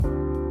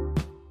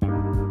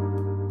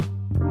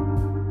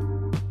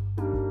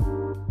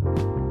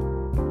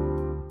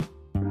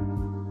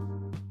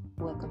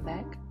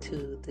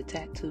the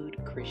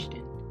Tattooed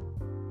Christian.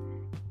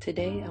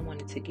 Today I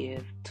wanted to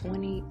give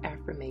 20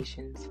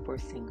 affirmations for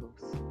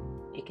singles.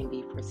 It can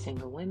be for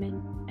single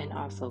women and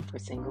also for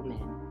single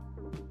men.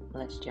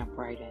 Let's jump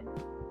right in.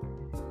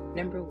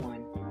 Number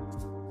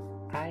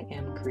 1, I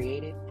am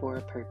created for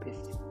a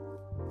purpose.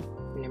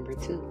 Number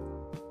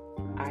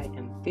 2, I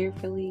am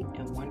fearfully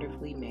and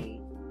wonderfully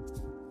made.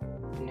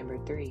 Number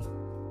 3,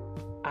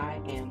 I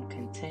am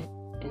content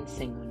in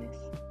singleness.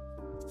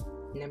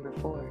 Number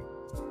 4,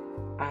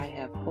 I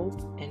have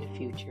hope and a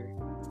future.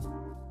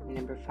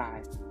 Number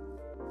 5,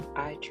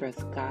 I trust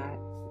God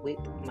with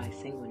my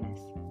singleness.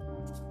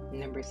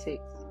 Number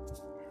 6,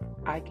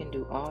 I can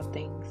do all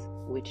things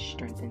which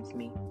strengthens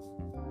me.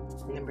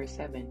 Number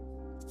 7,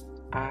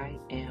 I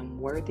am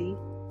worthy,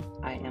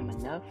 I am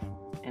enough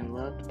and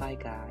loved by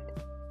God.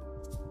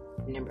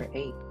 Number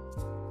 8,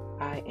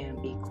 I am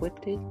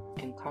equipped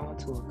and called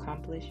to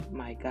accomplish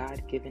my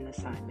God-given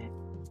assignment.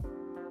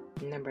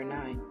 Number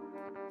 9,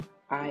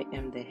 I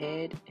am the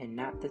head and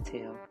not the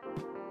tail.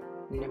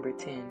 Number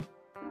 10,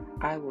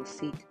 I will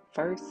seek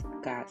first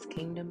God's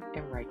kingdom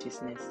and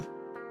righteousness.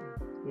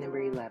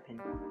 Number 11,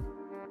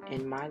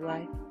 in my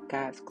life,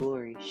 God's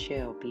glory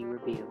shall be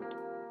revealed.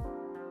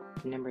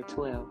 Number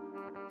 12,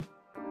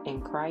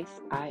 in Christ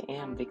I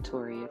am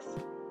victorious.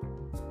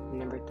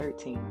 Number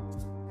 13,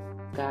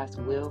 God's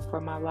will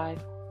for my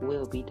life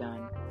will be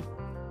done.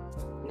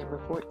 Number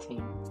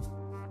 14,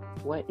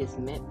 what is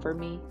meant for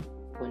me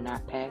will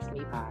not pass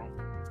me by.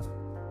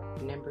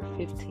 Number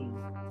 15,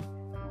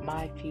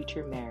 my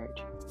future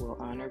marriage will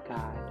honor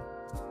God.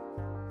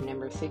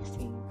 Number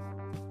 16,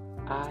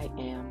 I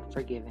am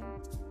forgiven.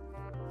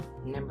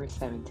 Number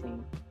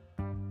 17,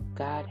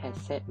 God has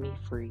set me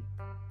free.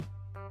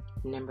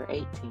 Number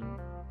 18,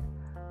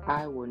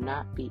 I will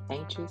not be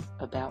anxious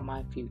about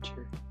my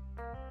future.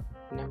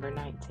 Number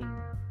 19,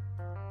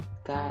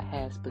 God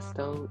has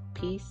bestowed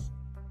peace,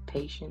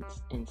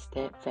 patience, and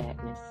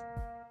steadfastness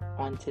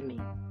onto me.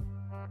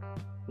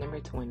 Number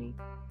 20,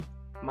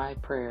 my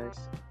prayers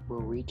will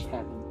reach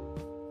heaven.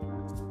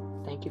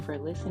 Thank you for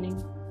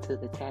listening to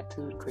the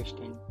Tattooed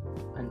Christian.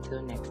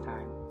 Until next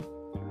time.